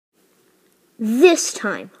This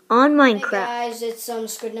time on Minecraft. Hey guys, it's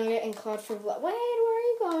Squid Nugget and Claude for Life. Wait, where are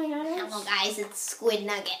you going? Hello guys, it's Squid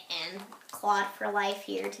Nugget and Claude for Life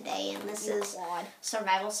here today, and this is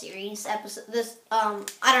Survival Series episode. I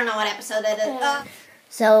don't know what episode it is.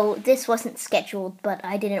 So this wasn't scheduled, but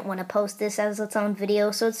I didn't want to post this as its own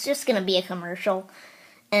video, so it's just gonna be a commercial.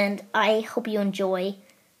 And I hope you enjoy.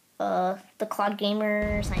 The Claude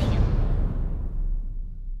Gamer signing out.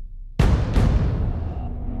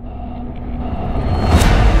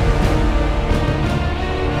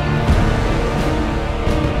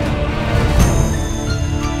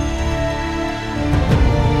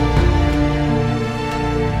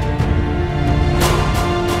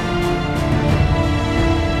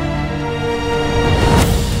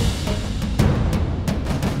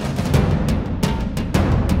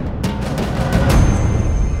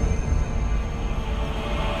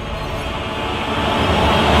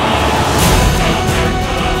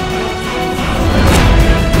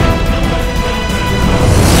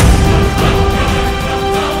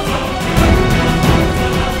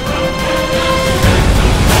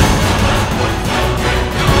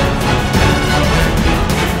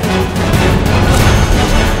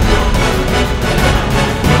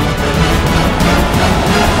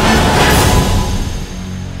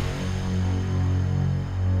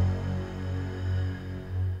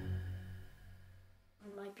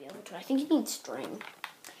 I think you need string.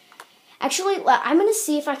 Actually, I'm gonna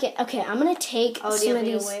see if I can. Okay, I'm gonna take some of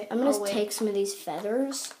these. I'm gonna take some of these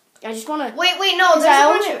feathers. I just wanna. Wait, no. There's a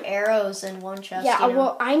bunch of arrows in one chest. Yeah,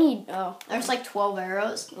 well, I need. Oh, there's like 12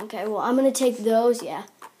 arrows. Okay, well, I'm gonna take those. Yeah,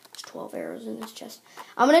 there's 12 arrows in this chest.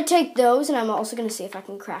 I'm gonna take those, and I'm also gonna see if I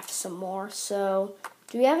can craft some more. So,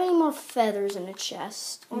 do we have any more feathers in the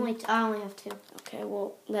chest? I only have 2. Okay,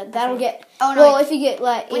 well, that'll get. Oh no! Well, if you get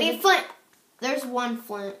we need flint. There's 1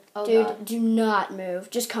 flint. Oh, dude, God. do not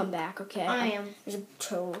move. Just come back, okay? I am. There's a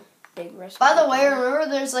total big risk. By the way, remember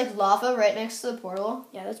there's like lava right next to the portal?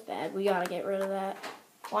 Yeah, that's bad. We gotta get rid of that.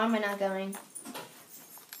 Why am I not going?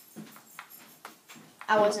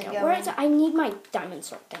 I wasn't going. Where is it? I need my diamond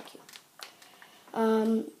sword. Thank you.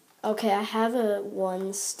 Okay, I have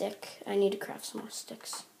 1 stick. I need to craft some more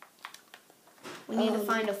sticks. We need to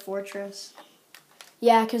find a fortress.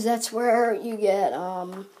 Yeah, because that's where you get,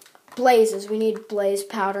 blazes. We need blaze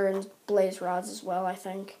powder and blaze rods as well, I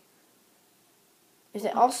think. Is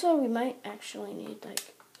it also, we might actually need,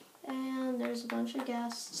 like... And there's a bunch of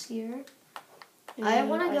ghasts here. And I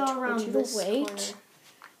want to go around this corner.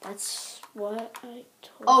 That's what I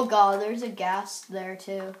told Oh, God, there's a ghast there,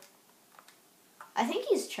 too. I think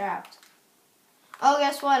he's trapped. Oh,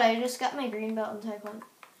 guess what? I just got my green belt in Taekwondo.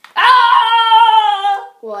 Ah!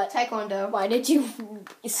 What? Taekwondo. Why did you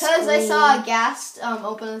Because I saw a ghast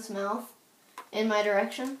open its mouth in my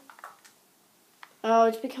direction. Oh,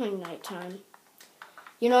 it's becoming nighttime.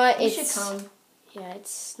 You know what? You should come. Yeah,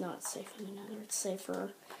 it's not safe in the nether. It's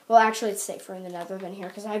safer. Well, actually, it's safer in the nether than here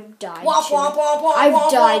because I've died I've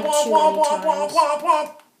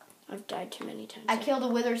died too many times. I killed a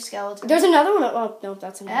wither skeleton. There's another one. Oh, no,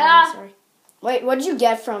 that's another one. Sorry. Wait, what did you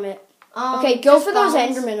get from it? Okay, go for those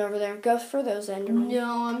endermen over there. Go for those endermen.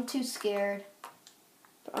 No, I'm too scared.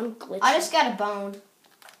 I'm glitching. I just got a bone.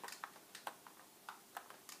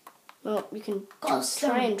 Well, you can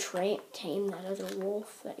try and tame that other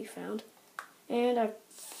wolf that you found. And I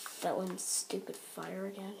fell in stupid fire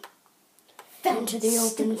again. Into the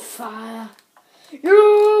open fire.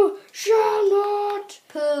 You shall not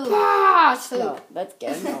pass. No, that's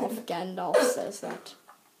Gandalf. Gandalf says that.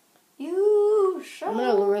 You shall. I'm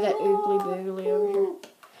gonna lure that oogly boogly over here.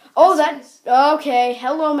 Oh, that's okay.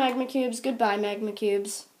 Hello, magma cubes. Goodbye, magma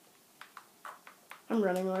cubes. I'm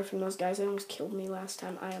running away from those guys. They almost killed me last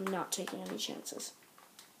time. I am not taking any chances.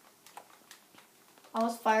 I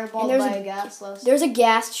was fireballed by a ghast last. There's a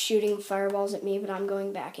ghast shooting fireballs at me, but I'm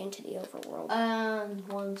going back into the overworld. And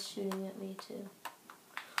one's shooting at me too.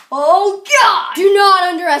 Oh God! Do not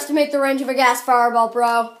underestimate the range of a ghast fireball,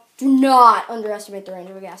 bro. Do not underestimate the range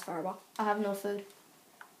of a ghast fireball. I have no food.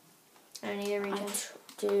 I need a regen.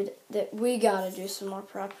 Dude, we gotta do some more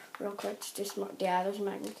prep real quick. Just do some more. Yeah, there's a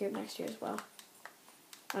magma cube next to you as well.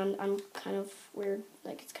 I'm kind of weird,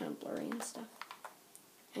 like it's kind of blurry and stuff.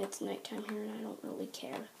 And it's nighttime here, and I don't really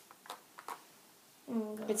care.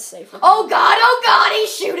 Oh, it's safer. Oh God,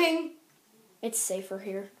 he's shooting! It's safer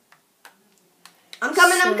here. I'm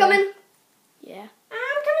coming. Yeah.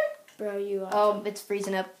 I'm coming. Bro, you Oh, it's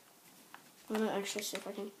freezing up. I'm gonna actually see if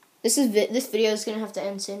I can. This video is gonna have to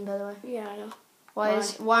end soon, by the way. Yeah, I know.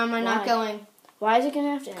 Why am I not going? Why is it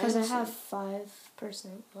gonna have to end? Because I have 5%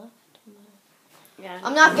 left. Yeah.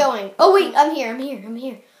 I'm not going. Oh wait, I'm here.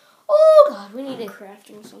 Oh God, we need to.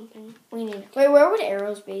 crafting something. We need. Wait, where would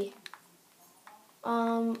arrows be?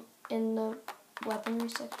 In the weaponry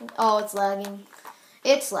section. Oh, it's lagging.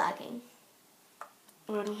 It's lagging.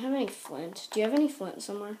 Oh, I don't have any flint. Do you have any flint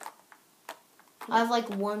somewhere? I have like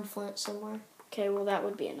one flint somewhere. Okay, well that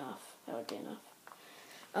would be enough. That would be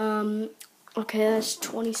enough. Okay, that's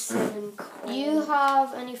 27 coal. You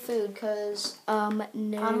have any food? Cause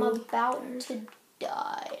no. I'm about to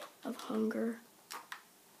die of hunger.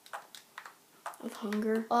 Of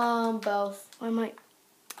hunger. Both. I might.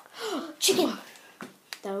 Chicken.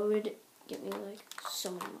 That would give me like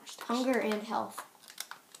so many more stars. Hunger and health.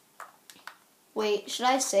 Wait, should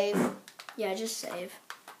I save? Yeah, just save.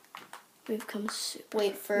 We've come super.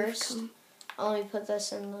 Wait, first, let me put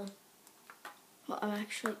this in the. Well, I'm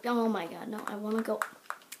actually. Oh my god, no! I want to go.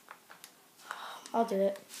 I'll do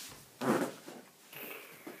it.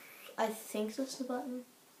 I think that's the button.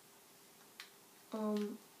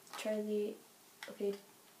 Try the. Okay.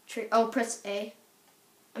 Press A.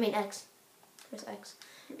 I mean X. Press X.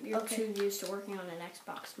 You're Okay. too used to working on an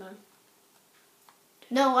Xbox, man.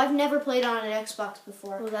 No, I've never played on an Xbox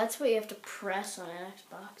before. Well, that's what you have to press on an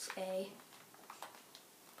Xbox. A.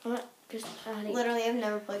 What? Just adding. Literally, I've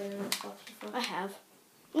never played on an Xbox before. I have.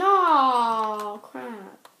 No,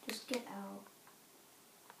 crap. Just get out.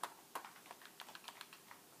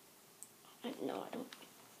 No, I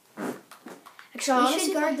don't. Actually, We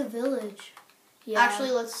should guard the village. Yeah.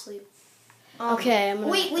 Actually, let's sleep. Okay, I'm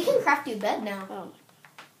gonna. Wait, we can craft you a bed now. Oh my god.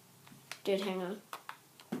 Dude, hang on.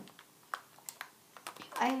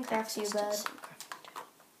 I can craft you a bed.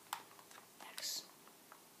 X.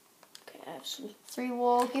 Okay, I have some. 3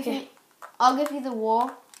 wool. Okay. I'll give you the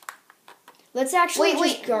wool. Let's actually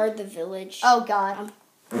Wait, just guard the village. Oh God.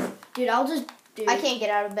 Dude, I'll just. Dude, I can't get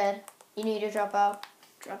out of bed. You need to drop out.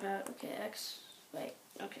 drop out. Okay, X. Wait.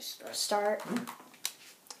 Okay, start. Start.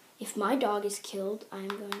 If my dog is killed, I'm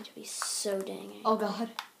going to be so dang angry. Oh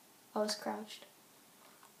God. I was crouched.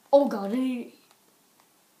 Oh God.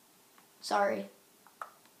 Sorry.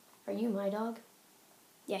 Are you my dog?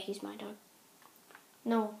 Yeah, he's my dog.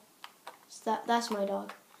 No. That's my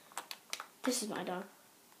dog. This is my dog.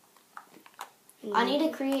 I need to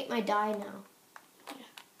create my dye now.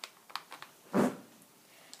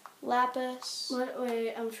 Lapis. What?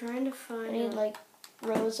 Wait, I'm trying to I find. need like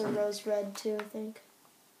rose or rose red too, I think.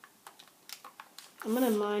 I'm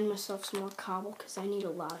gonna mine myself some more cobble because I need a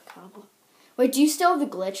lot of cobble. Wait, do you still have the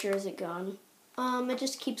glitch or is it gone? It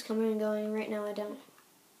just keeps coming and going. Right now I don't.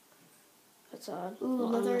 That's odd. Ooh, Well,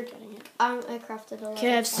 I'm leather. not getting it. I crafted a lot.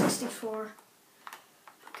 Okay, I have 64.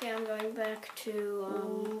 Okay, I'm going back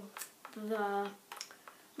to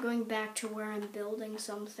going back to where I'm building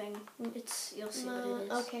something. You'll see what it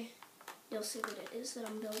is. Okay. You'll see what it is that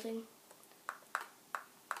I'm building.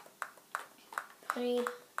 I need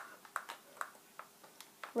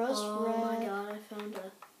rose red. Oh my god, I found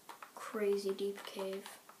a crazy deep cave.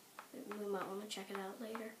 We might want to check it out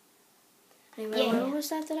later. Anyway, Yeah. what was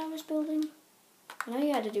that I was building? I know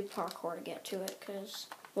you had to do parkour to get to it, because,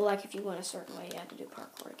 well, like if you went a certain way, you had to do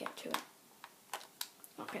parkour to get to it.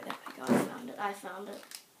 Okay, there we go. I found it.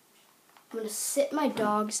 I'm going to sit my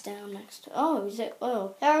dogs down next to... Oh, is it...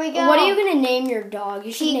 Oh. There we go. What are you going to name your dog?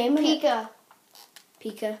 You should name it... Pika.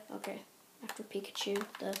 Pika? Okay. After Pikachu,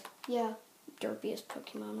 the Yeah. derpiest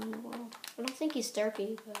Pokemon in the world. I don't think he's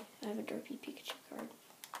derpy, but I have a derpy Pikachu card.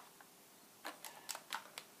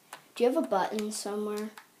 Do you have a button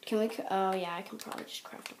somewhere? Can we... Oh, yeah, I can probably just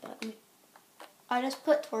craft a button. I just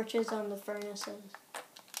put torches on the furnaces.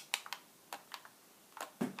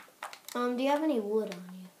 Do you have any wood on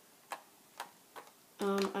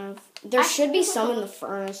you? There should be some in the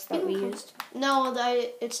furnace that we used. No,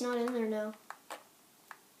 it's not in there now.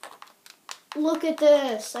 Look at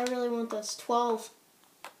this. I really want this. 12.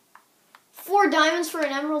 4 diamonds for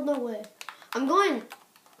an emerald? No way. I'm going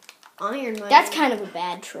iron mining. That's kind of a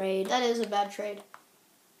bad trade. That is a bad trade.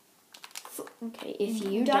 Okay, if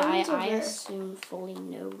you die, Diamonds are I rare. assume fully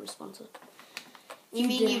no responsibility. You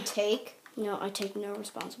mean you take? No, I take no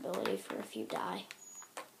responsibility for if you die.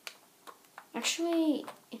 Actually,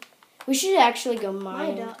 we should actually go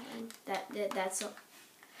mine. That's a...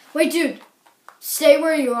 Wait, dude. Stay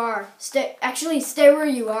where you are. Stay where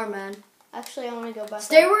you are, man. Actually, I want to go back.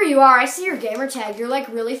 Stay up. where you are. I see your gamer tag. You're like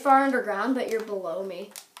really far underground, but you're below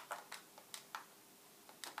me.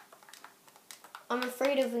 I'm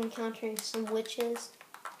afraid of encountering some witches.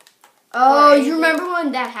 Oh, Or you anything. remember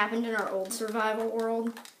when that happened in our old survival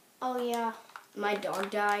world? Oh, yeah. My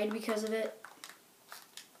dog died because of it.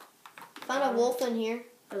 Found a wolf in here.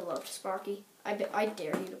 I loved Sparky. I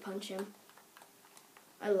dare you to punch him.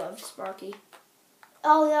 I loved Sparky.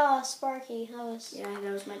 Oh yeah, Sparky. Yeah,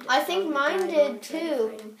 that was my. I think dog that mine died did when we tried to too.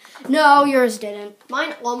 fight him. No, yours didn't.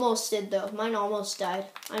 Mine almost did though. Mine almost died.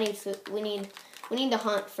 I need food. We need to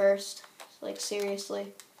hunt first. Like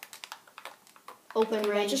seriously. Open That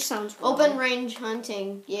range. just sounds wrong. Open range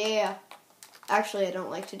hunting. Yeah. Actually, I don't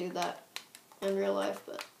like to do that in real life,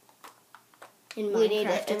 but in we need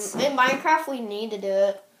Minecraft. it. In Minecraft, we need to do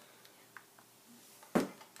it. There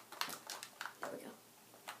we go.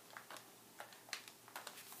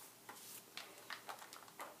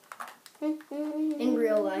 In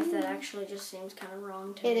real life, that actually just seems kind of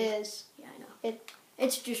wrong to It me. is. Yeah, I know.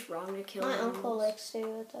 It's just wrong to kill My animals. uncle likes to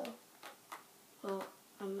do it though. Well,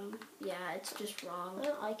 yeah, it's just wrong. I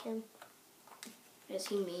don't like him. Is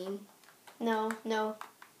he mean? No.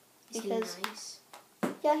 Is Because- he nice?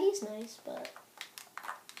 Yeah, he's nice, but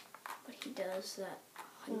But he does that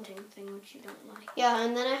hunting thing which you don't like. yeah.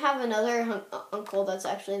 And then I have another uncle that's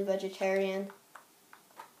actually a vegetarian.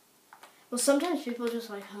 Well, sometimes people just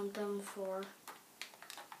like hunt them for,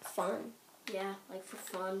 Fun. yeah, like for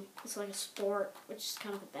fun. It's like a sport, which is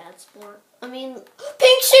kind of a bad sport. I mean,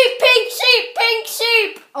 pink sheep, pink sheep, pink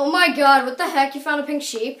sheep, Oh my god, what the heck? You found a pink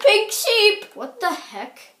sheep? pink sheep. What the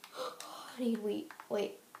heck? I need wheat.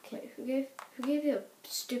 Wait. Wait, who gave you a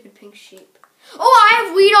stupid pink sheep? Oh, I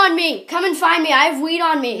have weed on me! Come and find me, I have weed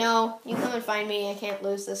on me! No, you come and find me. I can't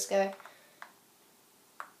lose this guy.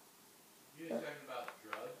 You talking about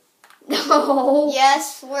drugs? No!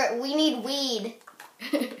 Yes, we need weed.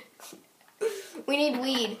 We need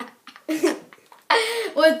weed.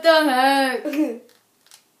 What the heck?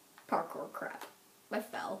 Parkour crap. I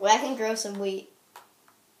fell. Well, I can grow some wheat.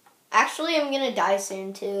 Actually, I'm gonna die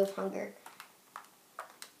soon too of hunger.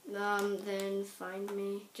 Then find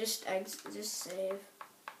me. Just save.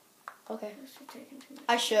 Okay. This is taking too much.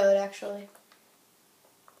 I should actually.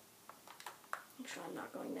 I'm sure I'm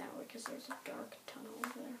not going that way because there's a dark tunnel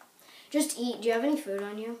over there. Just eat. Do you have any food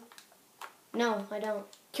on you? No, I don't.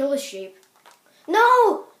 Kill the sheep.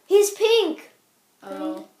 No, he's pink.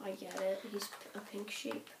 Oh, I get it. He's a pink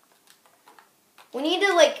sheep. We need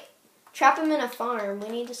to like trap him in a farm. We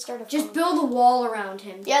need to start a Just farm. build a wall around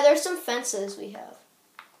him. Yeah, there's some fences we have.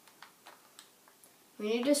 We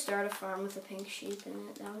need to start a farm with a pink sheep in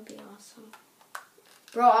it. That would be awesome.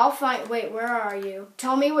 Bro, I'll find... Wait, where are you?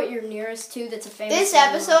 Tell me what you're nearest to that's a famous... This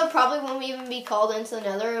animal. episode probably won't even be called Into the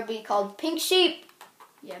Nether. It'll be called Pink Sheep.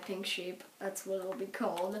 Yeah, pink sheep. That's what it'll be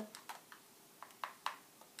called.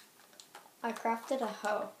 I crafted a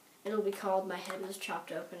hoe. It'll be called My Head Was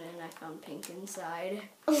Chopped Open and I Found Pink Inside.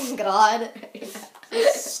 Oh God. Yeah.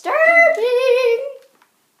 Disturbing.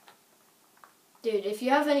 Dude, if you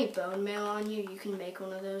have any bone meal on you, you can make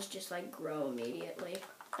one of those just like grow immediately.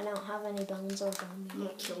 I don't have any bones or bone I'm meal.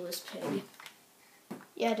 gonna kill this pig.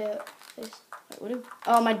 Yeah, do it, please. Wait, what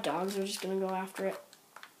oh, my dogs are just gonna go after it.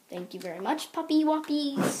 Thank you very much, puppy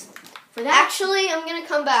whoppies. For that. Actually, I'm gonna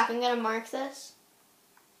come back. I'm gonna mark this.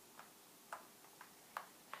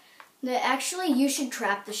 Actually, you should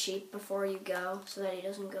trap the sheep before you go so that he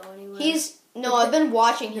doesn't go anywhere. I've been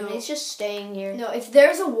watching him. No. He's just staying here. No, if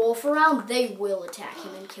there's a wolf around, they will attack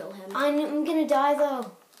him and kill him. I'm gonna die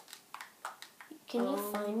though. Can you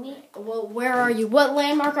find me? Well, where are you? What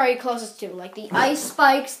landmark are you closest to? Like the ice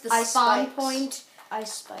spikes, the Ice spawn spikes. point?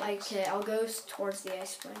 Ice spikes. Okay, I'll go towards the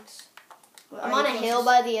ice spikes. What I'm are on a you hill closest-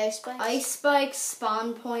 by the ice spikes. Ice spikes,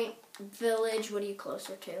 spawn point, village. What are you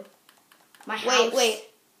closer to? My house. Wait.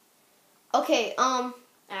 Okay, Ow,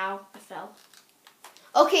 I fell.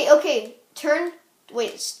 Okay. Turn.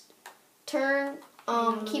 Turn.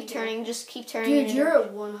 Keep yeah. turning. Just keep turning. Dude, and- you're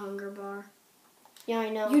at one hunger bar. Yeah, I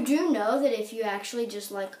know. You do know that if you actually just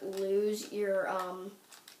like lose your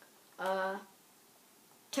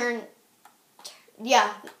Turn.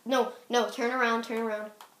 Yeah. No. Turn around.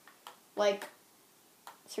 Like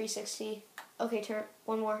 360. Okay, turn.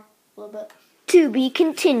 One more. A little bit. To be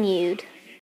continued.